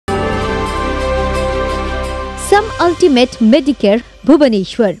Some Ultimate Medicare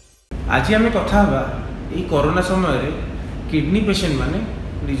Bhubaneswar. आज आम कथा ये कोरोना समय किडनी पेशेंट माने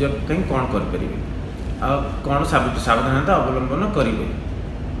निज कहीं कौन करें कौन सावधानता अवलंबन करेंगे।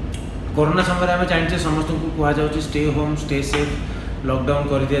 कोरोना समय आम जानते समस्त को कहुच्छे stay home stay safe lockdown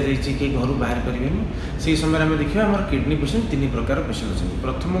कर दि जाइए कि घर बाहर करेंगे। से समय आम देखा आम किडनी पेशेंट तीन प्रकार पेशेंट अच्छे।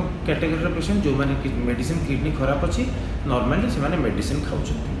 प्रथम कैटेगरी पेशेंट जो मैंने मेडिसिन किडनी खराब अच्छी नॉर्मली से मेडिसिन खाऊँ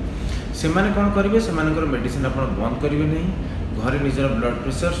से कौन करेंगे से मेडिसिन आप बंद करेंगे नहीं। घरे निजर ब्लड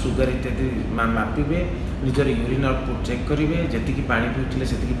प्रेशर सुगर इत्यादि मापिबे निजर यूरिन आउटपुट चेक करेंगे जी पा पीते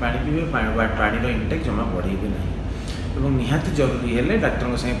से पा पीबे पानी इंटेक जमा बढ़ेबे नहीं। निहाती जरूरी है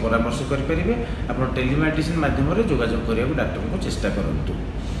डाक्तर संगे परामर्श करेंगे। आप टेलीमेडिसिन माध्यम जोगाजोग करने को डाक्टर को चेष्टा करूँ।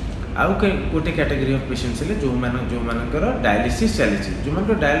 आउ गोटे कैटेगरी ऑफ पेशेंट्स जो मानकर डायलिसिस चली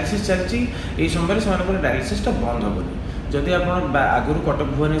जो डायलिसिस चलती समय से डायलिसिस बंद हेनी। जदि आप आगुरी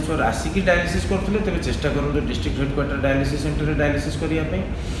कटक भुवनेश्वर आसिक डायलिसिस करते तेज चेष्टा करूँ district headquarter dialysis centre dialysis करने।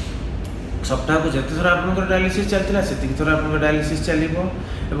 सप्ताह को जिते थर आप डायलिसिस चलता से थर आप डायलिसिस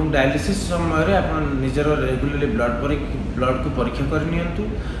चलो। डायलिसिस समय आप निजर रेगुलरली ब्लड को परीक्षा करनी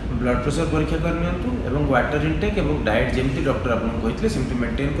ब्लड प्रेशर परीक्षा करनी वाटर इनटेक और डाएट जमी डॉक्टर आपको कहते सेमती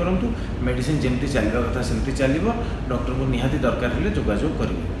मेंटेन करूँ। मेडिसिन जमी चलवा कथा सेमती चलो। डॉक्टर को निहाती दरकार है जोगाजोग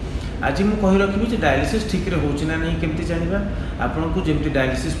करेंगे। आज मुझे कही रखी डायलिसिस ठीक रे होची ना नहीं केमती जानिबा आपको जमी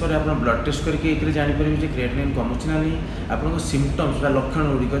डायलिसिस पर आप ब्लड टेस्ट करके एक जापर क्रिएटिनिन कमुची ना नहीं। आपको सिम्पटम्स लक्षण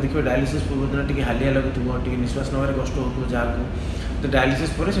गुड़िक देखिए डायलिसिस पूर्व दिन टी हालिया लगुव टी निश्वास नबार कष्ट हो जहाँ तो डायलिसिस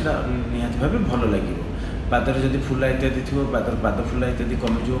पर निहाती भाव भल लगे। पादर जब फुला इत्यादि थी पाद फुला इत्यादि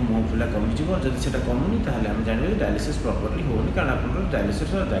कमिज मुह फुला कमिज जब से कमुनी आम जान डायलिसिस प्रॉपर्ली होनी कारण आप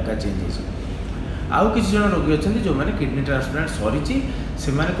डायलिसिस जगह चेंज हो। आउ किसी जन रोगी अच्छा जो मैंने किडनी ट्रांसप्लांट सरी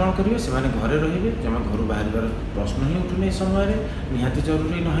से कौन करेंगे से घरे रे जमा घर बाहर प्रश्न ही उठुनी समय निहाती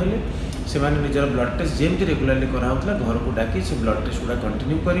जरूरी नहेले से निजर ब्लड टेस्ट जमी रेगुलाली कराला घर को डाकी से ब्लड टेस्ट गुड़ा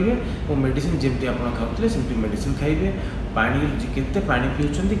कंटिन्यू करेंगे और मेडिसिन जमी आप खाते सेमती मेडिसिन खाइबे। पानी केते पानी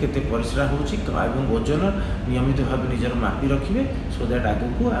पीउछंती केते परिश्रा होची और ओजन नियमित भाव निजर मापी रखिए सो दैट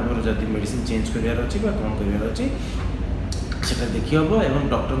आगु को आमर जदि मेडिसिन चेंज करार अच्छी कौन करार अच्छी से देखी हम और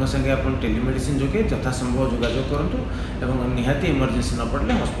डॉक्टर संगे आप टेलीमेडिसिन जोगे यथासंभव जोगाजोग करूँ और निहाती इमरजेंसी न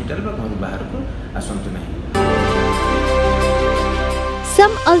पड़े हॉस्पिटल घर बाहर को आसतु नहीं।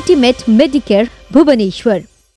 Some Ultimate Medicare Bhubaneswar.